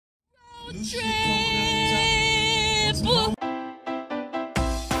Hey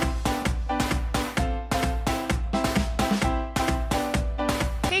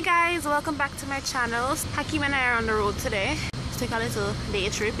guys, welcome back to my channel. Hakeem and I are on the road today to take a little day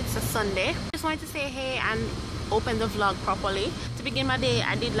trip. It's a Sunday. Just wanted to say hey and open the vlog properly. To begin my day,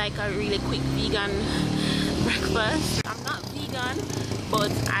 I did like a really quick vegan breakfast. I'm not vegan,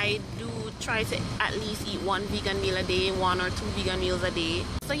 but I do try to at least eat one vegan meal a day, 1 or 2 vegan meals a day.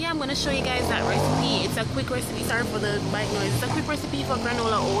 So yeah, I'm gonna show you guys that recipe. It's a quick recipe. Sorry for the bike noise. It's a quick recipe for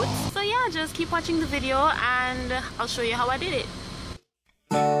granola oats. So yeah, just keep watching the video and I'll show you how I did it.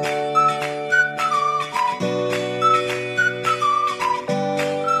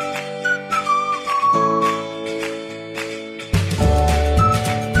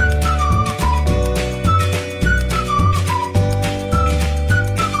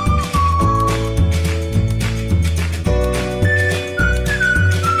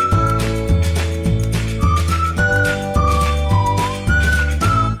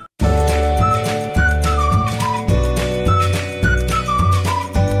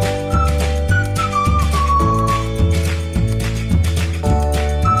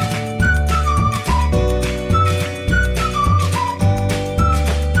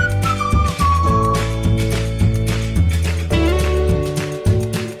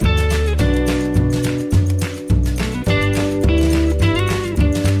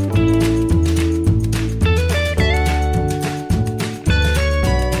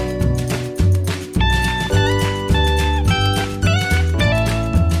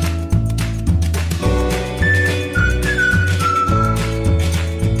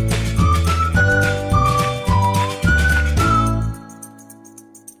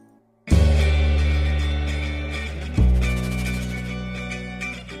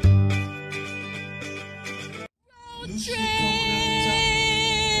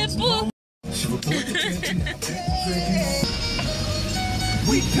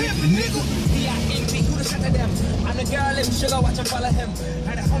 We pimpin', nigga. D-I-M-P, who the shit to them? I'm the girl, let me sugar, watch and follow him.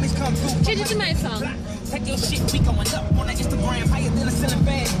 Now the homies come through. Change it to my song. Take your shit, we going up on the Instagram. Higher than a ceiling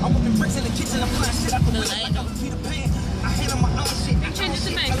fan. I'm whipping bricks in the kitchen, I'm flying shit out the window like I'm Peter Pan. I handle my own shit. Change it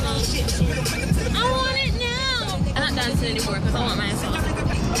to my song. I want it now. I'm not dancing anymore because I want my song.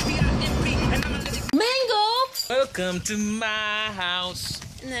 Mango! Welcome to my house.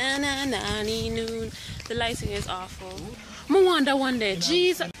 Na na na ni noon. The lighting is awful. I wonder one day,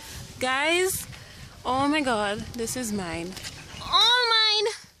 jeez, guys. Oh my God, this is mine. All mine.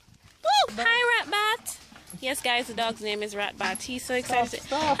 Woo! Hi, Ratbat. Yes, guys, the dog's name is Ratbat. He's so excited.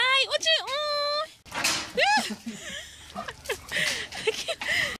 Stop. Hi, what you?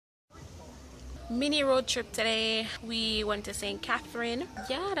 Mini road trip today. We went to St. Catherine.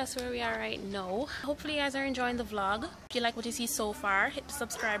 Yeah, that's where we are right now. Hopefully you guys are enjoying the vlog. If you like what you see so far, hit the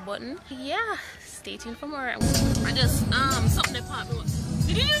subscribe button. Yeah, stay tuned for more. I just something that popped.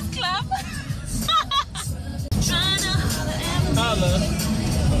 Did you just clap? Holla.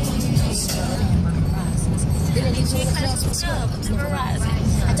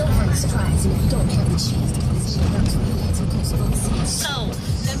 I don't find it surprising if you don't have the cheese to please me. So,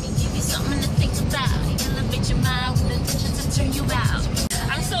 let me give you something to think about. Elevate your mind with intention to turn you out.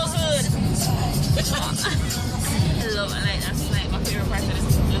 I'm so good. Which one? I love it. Like, that's like my favorite part of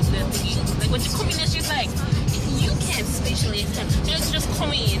this thingy. Like when you come in and she's like, you can't spatially extend. Just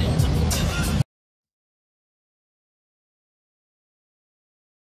come in.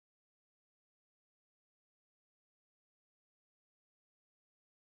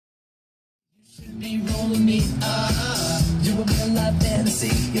 Be rolling me up. You're a real life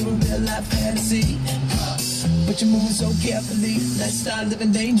fantasy. You're a real life fantasy. But you're moving so carefully. Let's start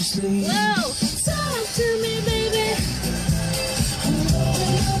living dangerously. Whoa! Talk to me, baby.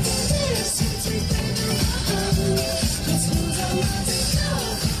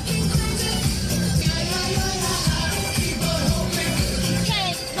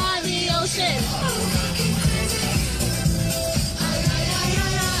 Cake by the ocean.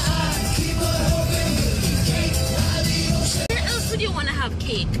 You want to have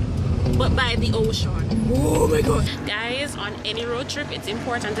cake but by the ocean. Oh my God, guys, on any road trip it's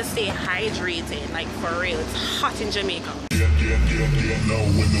important to stay hydrated. Like for real, it's hot in Jamaica. Know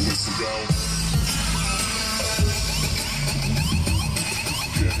when the whistle goes.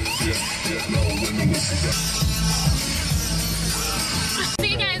 Know when the whistle goes. So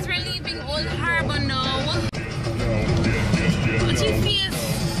you guys, we're leaving Old Harbor now. What you feel?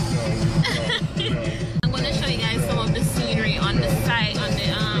 I'm gonna show you guys some of the scenery on the side, on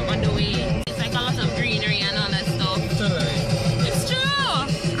the way. It's like a lot of greenery and all that stuff. It's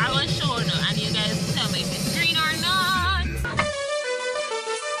true. I will show you and you guys tell me if it's green or not.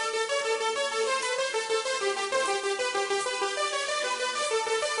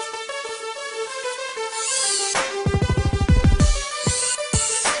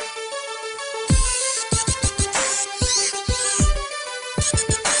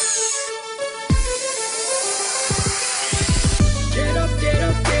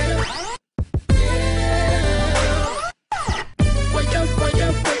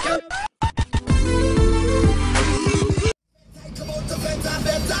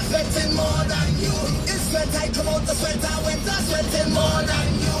 winter sweating more than you. It's sweat I come out the sweater, winter sweating more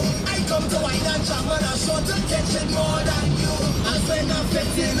than you. I come to wine and jam on a show to catch it more than you. And when I'm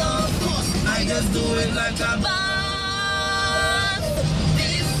fitting, of course, I just do it like a boss.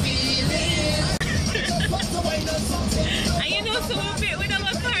 This feeling. And you know, so a bit with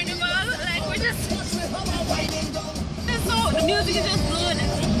our carnival, like we're just so the music is just good.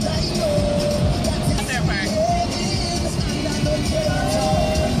 That's their part.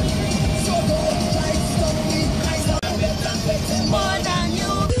 More than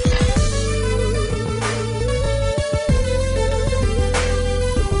you.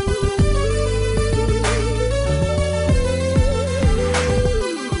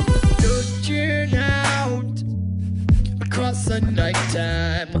 Turn out across the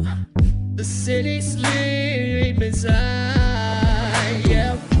nighttime. The city sleep inside.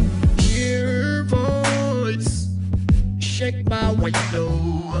 Yeah, hear her voice shake my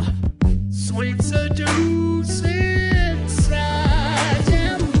window. Sweet seduce inside.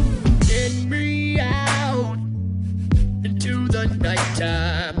 Yeah, take me out into the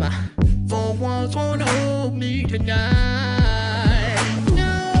nighttime. Four walls won't hold me tonight.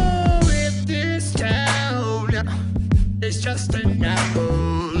 No, if this town is just an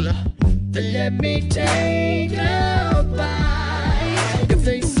apple, then let me take a bite. If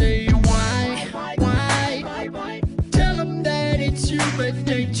they say why, tell them that it's human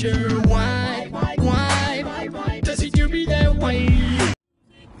nature. Why does he do me that way?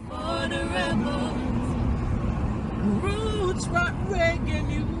 For the rebels, roots rock reggae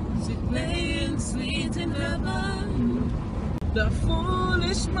music playing sweet in heaven. The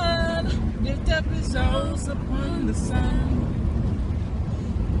foolish man lift up his house upon the sand.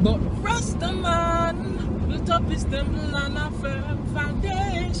 But Rasta man built up his temple on a firm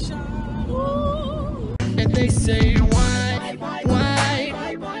foundation. Ooh. And they say why?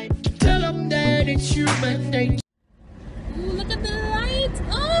 Tell them that it's human nature. Ooh, look at the light.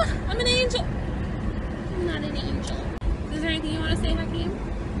 Oh, I'm an angel. I'm not an angel. Is there anything you want to say, Hakeem?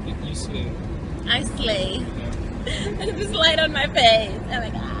 You slay. I slay. Look at this light on my face. Oh my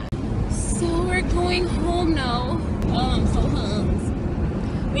god. So we're going home now. Oh, I'm so hungry.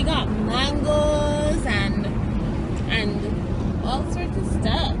 We got mangoes and all sorts of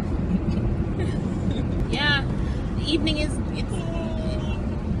stuff. Yeah, the evening is.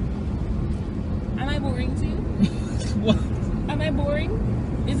 Am I boring to you? What? Am I boring?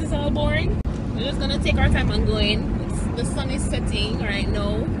 Is this all boring? We're just gonna take our time and going. The sun is setting right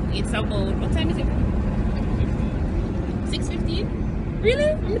now. It's about, what time is it? 6:15. Really?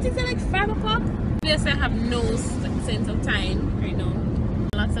 I'm thinking like 5 o'clock. Yes, I have no sense of time right now.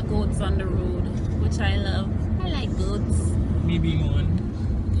 Lots of goats on the road, which I love. I like goats. Me being one.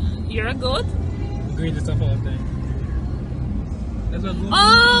 You're a goat? Greatest of all time. That's what goat.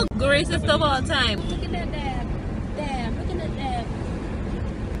 Oh, greatest of all time. Look at that dab. Dab. Look at that dab.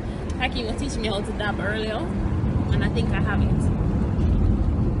 Hakeem was teaching me how to dab earlier, and I think I have it.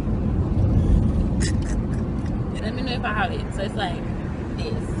 Let me know if I have it. So it's like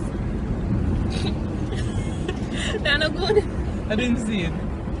this. They're not good. I didn't see it.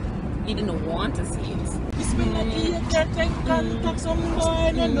 You didn't want to see it. It's been a year that I contact some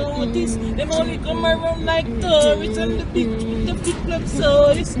boy and notice them only come around like tourists and the big club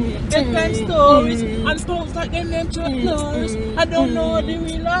stories, bedtime stories, and posts like them named Chuck Norris. I don't know the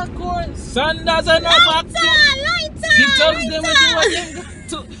real hardcore. Sanders and a back to the thugs them with what them got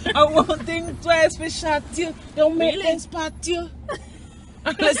to. I won't think twice for shot you. Don't make them spot you.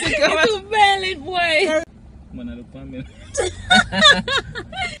 Unless you come It's too valid, boy. Man, I look for me.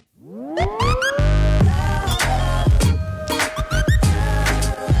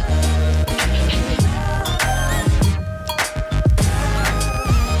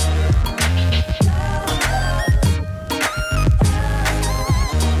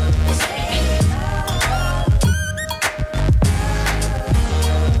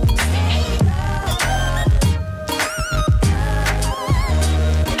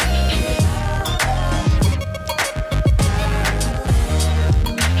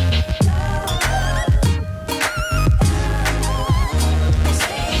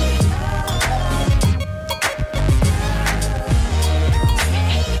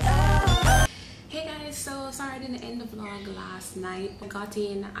 Got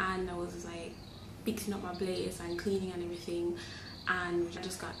in and I was like fixing up my place and cleaning and everything, and I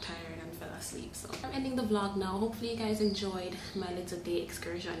just got tired and fell asleep. So I'm ending the vlog now. Hopefully you guys enjoyed my little day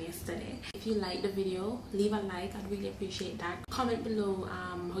excursion yesterday. If you liked the video, leave a like. I'd really appreciate that. Comment below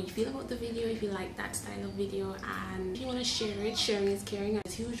how you feel about the video, if you like that style of video, and if you want to share it. Sharing is caring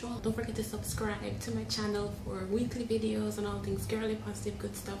as usual. Don't forget to subscribe to my channel for weekly videos and all things girly, positive,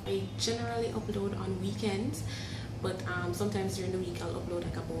 good stuff. I generally upload on weekends, but sometimes during the week I'll upload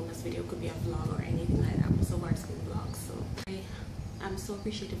like a bonus video, could be a vlog or anything like that, so far it's been vlogs. So I'm so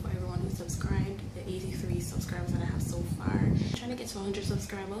appreciative for everyone who subscribed, the 83 subscribers that I have so far. I'm trying to get to 100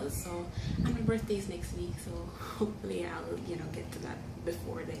 subscribers, so, and my birthday is next week, so hopefully I'll, you know, get to that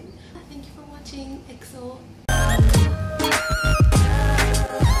before then. Thank you for watching. EXO.